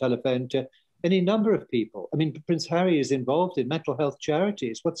pick up the telephone to any number of people. I mean, Prince Harry is involved in mental health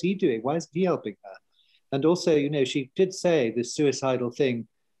charities. What's he doing? Why isn't he helping her? And also, she did say this suicidal thing.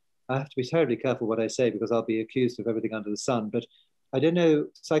 I have to be terribly careful what I say, because I'll be accused of everything under the sun. But I don't know,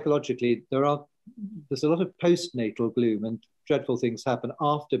 psychologically, there's a lot of postnatal gloom, and dreadful things happen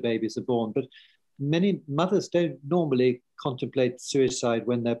after babies are born. But many mothers don't normally contemplate suicide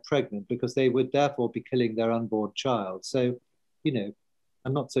when they're pregnant, because they would therefore be killing their unborn child. So,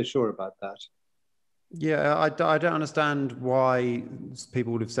 I'm not so sure about that. Yeah, I don't understand why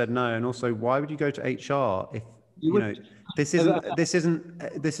people would have said no, and also, why would you go to HR if this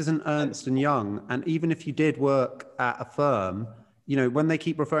isn't Ernst and Young? And even if you did work at a firm, when they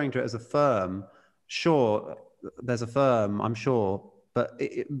keep referring to it as a firm, sure, there's a firm, I'm sure, but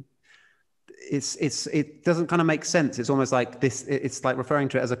it doesn't kind of make sense. It's almost like this. It's like referring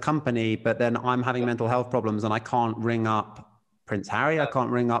to it as a company, but then I'm having mental health problems and I can't ring up Prince Harry. I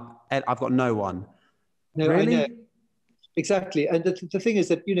can't ring up Ed. I've got no one. No, really? I know. Exactly. And the thing is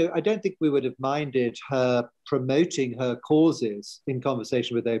that, I don't think we would have minded her promoting her causes in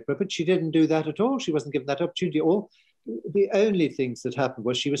conversation with Oprah, but she didn't do that at all. She wasn't given that opportunity. The only things that happened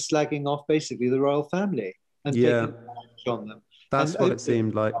was she was slagging off basically the royal family and taking advantage on them. That's what it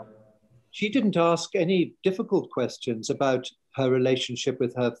seemed like. she didn't ask any difficult questions about her relationship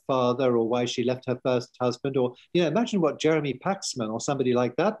with her father or why she left her first husband, or, imagine what Jeremy Paxman or somebody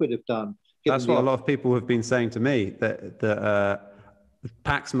like that would have done. That's what a lot of people have been saying to me, that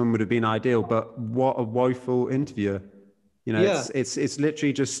Paxman would have been ideal, but what a woeful interviewer. Yeah. It's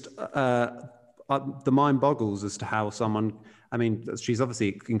literally just the mind boggles as to how someone. I mean, she's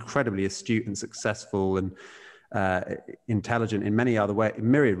obviously incredibly astute and successful and intelligent in many other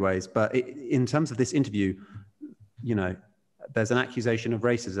myriad ways. But in terms of this interview, there's an accusation of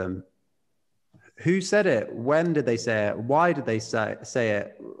racism. Who said it? When did they say it? Why did they say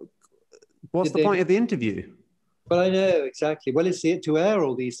it? What's the point of the interview? Well, I know, exactly. Well, it's to air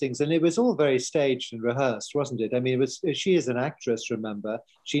all these things. And it was all very staged and rehearsed, wasn't it? I mean, she is an actress, remember.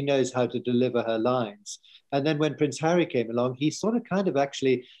 She knows how to deliver her lines. And then when Prince Harry came along, he sort of kind of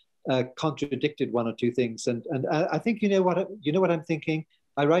actually contradicted one or two things. And I think, you know what I'm thinking?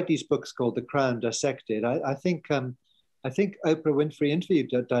 I write these books called The Crown Dissected. I think Oprah Winfrey interview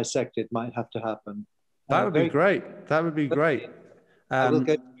Dissected might have to happen. That would be great. That would be great. I will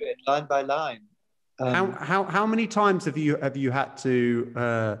go through it line by line. How many times have you had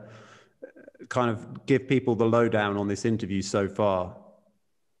to kind of give people the lowdown on this interview so far?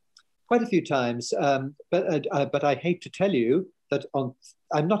 Quite a few times, but I hate to tell you that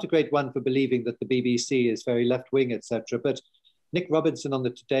I'm not a great one for believing that the BBC is very left wing, etc. But Nick Robinson on the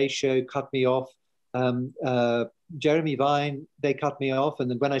Today Show cut me off. Jeremy Vine, they cut me off.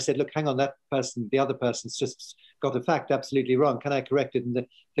 And then when I said, look, hang on, the other person's just got a fact absolutely wrong. Can I correct it? And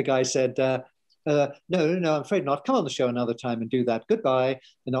the guy said, no, I'm afraid not. Come on the show another time and do that. Goodbye.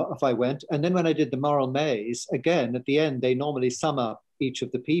 And off I went. And then when I did the moral maze, again, at the end, they normally sum up each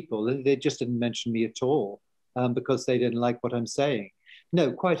of the people. They just didn't mention me at all because they didn't like what I'm saying.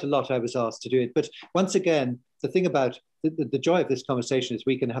 No, quite a lot I was asked to do it. But once again, the thing about the joy of this conversation is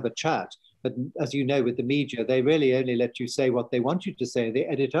we can have a chat. But as you know, with the media, they really only let you say what they want you to say. They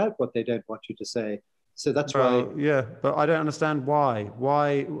edit out what they don't want you to say. So that's why. Yeah, but I don't understand why.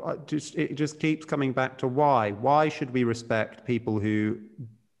 Why? It just keeps coming back to why. Why should we respect people who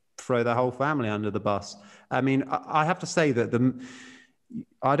throw their whole family under the bus? I mean, I have to say that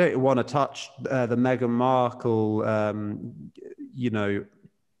I don't want to touch the Meghan Markle,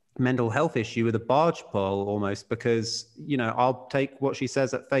 mental health issue with a barge pole almost, because I'll take what she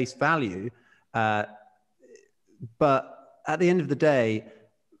says at face value, but at the end of the day,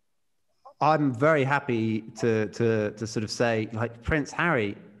 I'm very happy to sort of say, like, Prince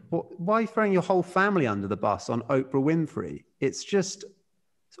Harry, why are you throwing your whole family under the bus on Oprah Winfrey? It's just,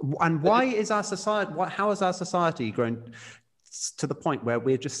 and why is our society? How has our society grown to the point where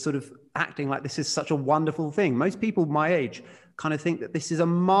we're just sort of acting like this is such a wonderful thing? Most people my age kind of think that this is a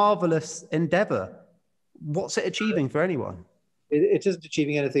marvelous endeavor. What's it achieving for anyone? It isn't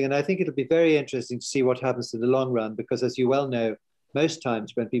achieving anything. And I think it'll be very interesting to see what happens in the long run, because as you well know, most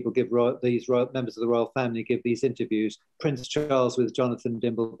times when people give these members of the royal family give these interviews, Prince Charles with Jonathan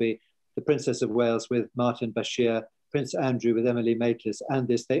Dimbleby, the Princess of Wales with Martin Bashir, Prince Andrew with Emily Maitlis, and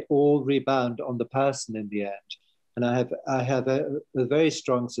they all rebound on the person in the end. And I have a very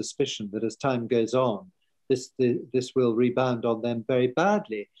strong suspicion that as time goes on, this will rebound on them very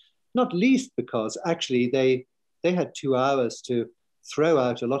badly, not least because actually they had 2 hours to throw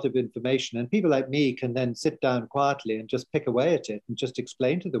out a lot of information, and people like me can then sit down quietly and just pick away at it and just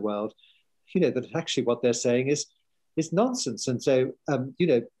explain to the world, that actually what they're saying is nonsense. And so,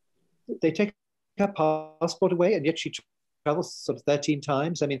 they take her passport away, and yet she travels sort of 13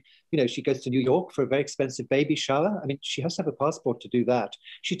 times. I mean, she goes to New York for a very expensive baby shower. I mean, she has to have a passport to do that.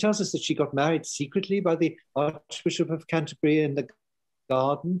 She tells us that she got married secretly by the Archbishop of Canterbury in the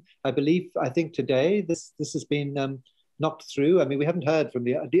garden. I think today this has been knocked through. I mean, we haven't heard from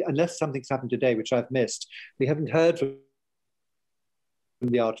unless something's happened today, which I've missed. We haven't heard from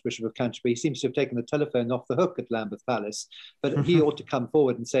the Archbishop of Canterbury. He seems to have taken the telephone off the hook at Lambeth Palace, but he ought to come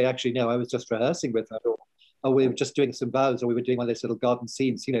forward and say, actually, no, I was just rehearsing with her, or we were just doing some vows, or we were doing one of those little garden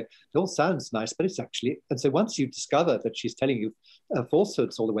scenes. It all sounds nice, but it's actually, and so once you discover that she's telling you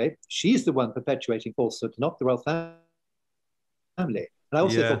falsehoods all the way, she's the one perpetuating falsehoods, not the royal family. And I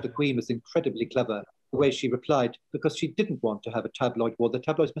also thought the Queen was incredibly clever, the way she replied, because she didn't want to have a tabloid war. The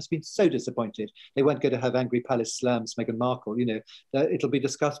tabloids must have been so disappointed. They weren't going to have Angry Palace slams Meghan Markle. It'll be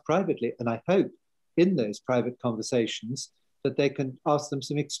discussed privately. And I hope in those private conversations that they can ask them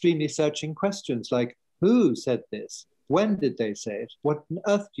some extremely searching questions like, who said this? When did they say it? What on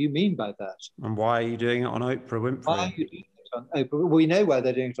earth do you mean by that? And why are you doing it on Oprah Winfrey? Why are you doing it on Oprah? We know why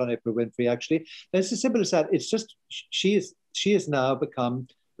they're doing it on Oprah Winfrey, actually. It's as simple as that. It's just, she has now become,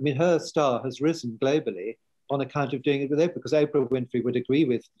 I mean, her star has risen globally on account of doing it with Oprah, because Oprah Winfrey would agree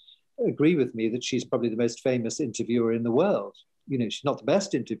with agree with me that she's probably the most famous interviewer in the world. You know, she's not the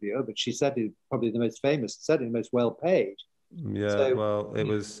best interviewer, but she's certainly probably the most famous, certainly the most well paid. Yeah, So well, it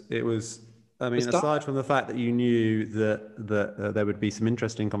was. I mean, it's aside from the fact that you knew that there would be some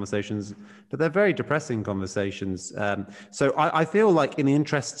interesting conversations, but they're very depressing conversations. So I feel like, in the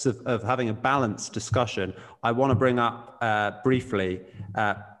interests of having a balanced discussion, I want to bring up briefly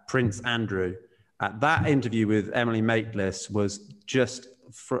Prince Andrew. That interview with Emily Maitlis was just,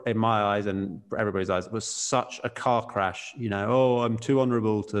 in my eyes and everybody's eyes, it was such a car crash. You know, oh, I was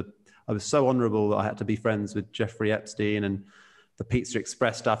so honourable that I had to be friends with Jeffrey Epstein and the Pizza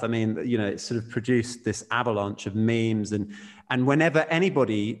Express stuff. I mean, you know, it sort of produced this avalanche of memes. And whenever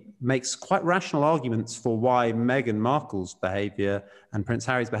anybody makes quite rational arguments for why Meghan Markle's behaviour and Prince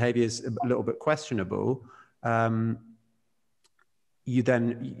Harry's behaviour is a little bit questionable, you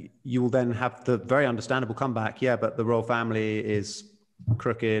will then have the very understandable comeback. Yeah, but the royal family is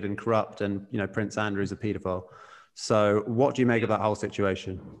crooked and corrupt, and, you know, Prince Andrew's a paedophile. So what do you make of that whole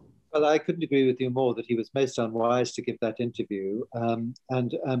situation? Well, I couldn't agree with you more that he was most unwise to give that interview, and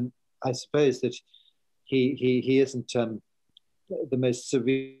I suppose that he isn't the most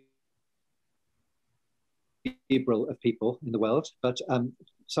cerebral of people in the world, but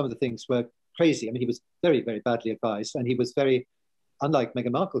some of the things were crazy. I mean, he was very, very badly advised, and he was very, unlike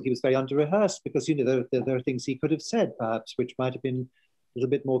Meghan Markle, he was very under-rehearsed, because, you know, there are things he could have said, perhaps, which might have been a little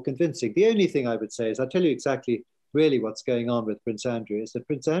bit more convincing. The only thing I would say is, I'll tell you exactly really what's going on with Prince Andrew, is that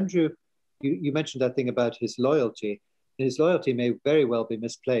Prince Andrew, you mentioned that thing about his loyalty. His loyalty may very well be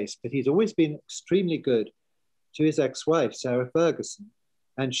misplaced, but he's always been extremely good to his ex-wife, Sarah Ferguson.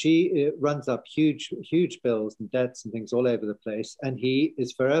 And she runs up huge, huge bills and debts and things all over the place. And he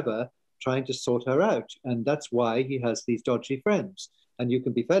is forever trying to sort her out. And that's why he has these dodgy friends. And you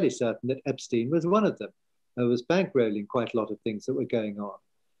can be fairly certain that Epstein was one of them. There was bankrolling quite a lot of things that were going on.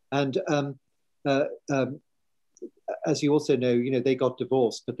 And as you also know, you know, they got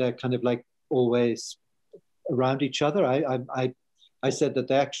divorced, but they're kind of like always around each other. I said that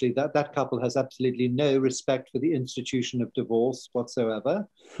they actually, that couple has absolutely no respect for the institution of divorce whatsoever.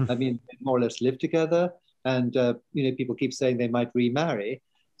 I mean, they more or less live together, and you know, people keep saying they might remarry.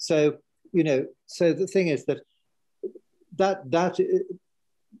 So, you know, so the thing is that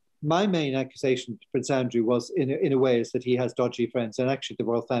my main accusation to Prince Andrew was, in a way, is that he has dodgy friends, and actually the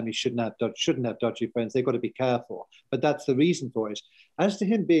royal family shouldn't have dodgy friends. They've got to be careful, but that's the reason for it. As to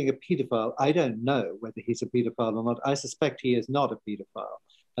him being a paedophile, I don't know whether he's a paedophile or not. I suspect he is not a paedophile,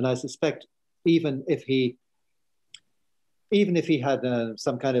 and I suspect even if he had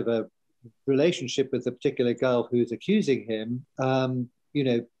some kind of a relationship with a particular girl who's accusing him, you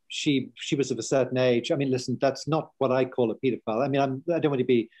know, she was of a certain age. I mean, listen, that's not what I call a paedophile. I mean, I don't want to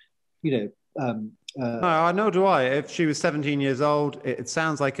be, you know. No, I know. Do I? If she was 17 years old, it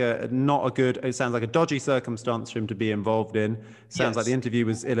sounds like it sounds like a dodgy circumstance for him to be involved in. It sounds like the interview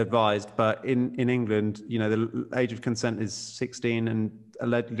was ill-advised, but in England, you know, the age of consent is 16, and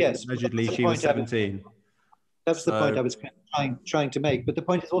allegedly she was 17. That's the point I was trying to make. But the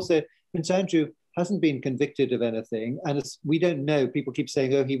point is also, Prince Andrew hasn't been convicted of anything, and we don't know. People keep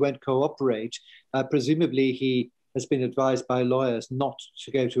saying, oh, he won't cooperate. Presumably he has been advised by lawyers not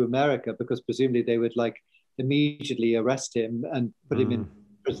to go to America, because presumably they would like immediately arrest him and put him in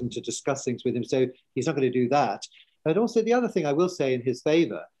prison to discuss things with him. So he's not going to do that. And also, the other thing I will say in his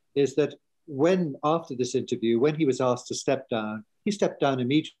favor is that after this interview, when he was asked to step down, he stepped down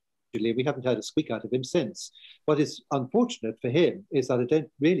immediately. We haven't heard a squeak out of him since. What is unfortunate for him is that I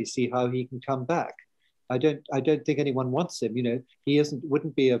don't really see how he can come back. I don't think anyone wants him. You know, he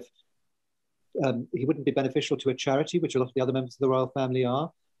wouldn't be beneficial to a charity, which a lot of the other members of the royal family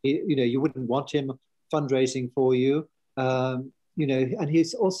are. You know, you wouldn't want him fundraising for you. You know, and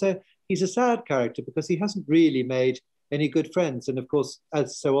he's a sad character, because he hasn't really made any good friends. And of course,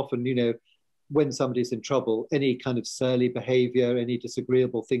 as so often, you know, when somebody's in trouble, any kind of surly behavior, any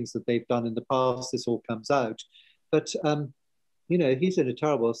disagreeable things that they've done in the past, this all comes out. But, you know, he's in a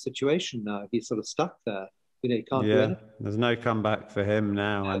terrible situation now. He's sort of stuck there. You know, he can't do anything. There's no comeback for him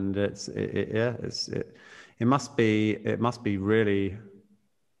now. No. And it must be really,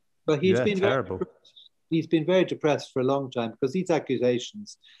 but he's been terrible. He's been very depressed for a long time, because these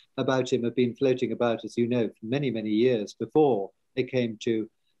accusations about him have been floating about, as you know, for many, many years before they came to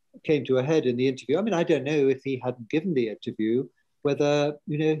a head in the interview. I mean, I don't know if he hadn't given the interview, whether,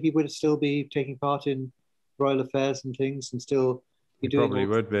 you know, he would still be taking part in royal affairs and things, and still be doing. Probably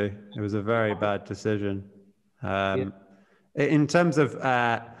would be. It was a very bad decision. In terms of,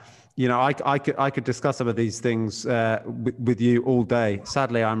 you know, I could discuss some of these things with you all day.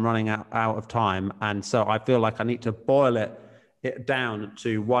 Sadly, I'm running out of time, and so I feel like I need to boil it it down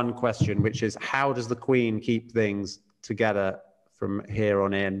to one question, which is how does the Queen keep things together from here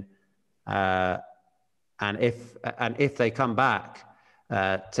on in? And if they come back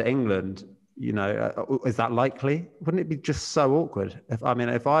to England, you know, is that likely? Wouldn't it be just so awkward? If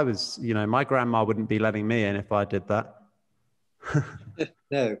I was, you know, my grandma wouldn't be letting me in if I did that.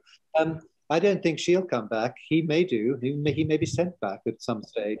 No, I don't think she'll come back. He may do. He may be sent back at some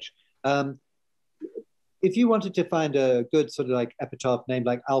stage. If you wanted to find a good sort of like epitaph name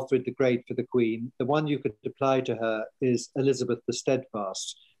like Alfred the Great for the Queen, the one you could apply to her is Elizabeth the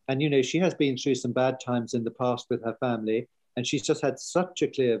Steadfast. And, you know, she has been through some bad times in the past with her family, and she's just had such a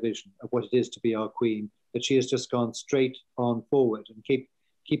clear vision of what it is to be our Queen that she has just gone straight on forward and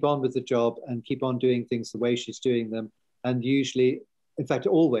keep on with the job and keep on doing things the way she's doing them. And usually, in fact,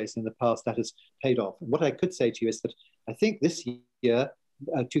 always in the past, that has paid off. And what I could say to you is that I think this year,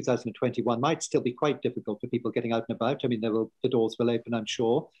 2021, might still be quite difficult for people getting out and about. I mean, the doors will open, I'm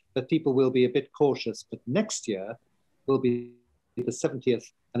sure, but people will be a bit cautious. But next year will be the 70th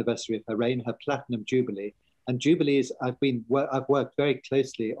anniversary of her reign, her platinum jubilee. And jubilees, I've worked very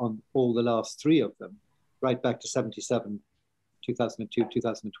closely on all the last three of them, right back to 77, 2002,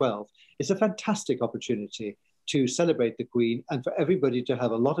 2012. It's a fantastic opportunity to celebrate the Queen and for everybody to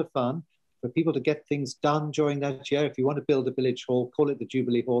have a lot of fun, for people to get things done during that year. If you want to build a village hall, call it the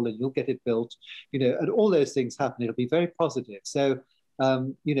Jubilee Hall and you'll get it built, you know, and all those things happen. It'll be very positive. So,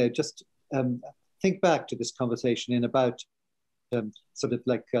 you know, just think back to this conversation in about sort of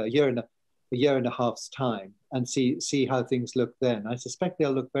like a year and a half's time and see how things look then. I suspect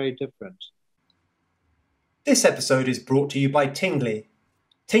they'll look very different. This episode is brought to you by Tingley.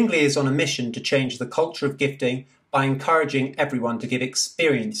 Tingley is on a mission to change the culture of gifting by encouraging everyone to give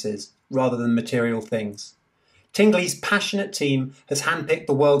experiences rather than material things. Tingley's passionate team has handpicked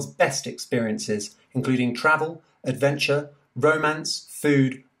the world's best experiences, including travel, adventure, romance,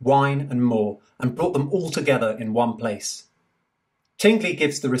 food, wine, and more, and brought them all together in one place. Tingley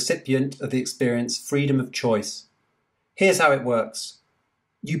gives the recipient of the experience freedom of choice. Here's how it works.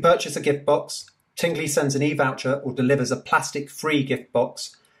 You purchase a gift box, Tingley sends an e-voucher or delivers a plastic-free gift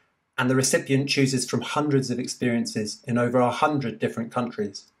box, and the recipient chooses from hundreds of experiences in over 100 different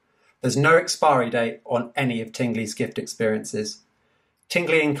countries. There's no expiry date on any of Tingley's gift experiences.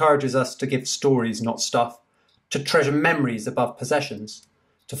 Tingley encourages us to give stories, not stuff, to treasure memories above possessions.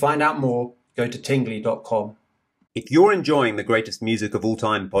 To find out more, go to tingley.com. If you're enjoying the Greatest Music of All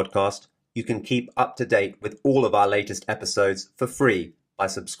Time podcast, you can keep up to date with all of our latest episodes for free by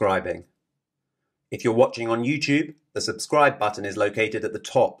subscribing. If you're watching on YouTube, the subscribe button is located at the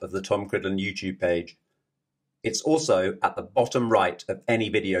top of the Tom Cridland YouTube page. It's also at the bottom right of any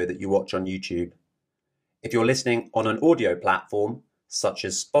video that you watch on YouTube. If you're listening on an audio platform, such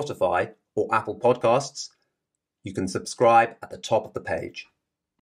as Spotify or Apple Podcasts, you can subscribe at the top of the page.